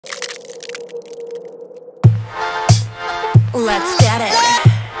Let's get it.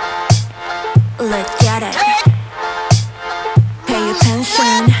 Let's get it. Pay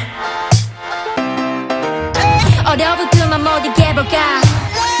attention. 얼어붙으면 못 이겨볼까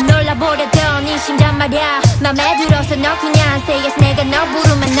놀라보려던 이 심장 말야 맘에 들어서 너 그냥 say yes 내가 너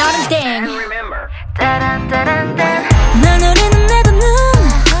부르면 너는 땡 날 노리는 내 두 눈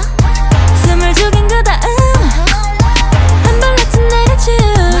숨을 죽인 그 다음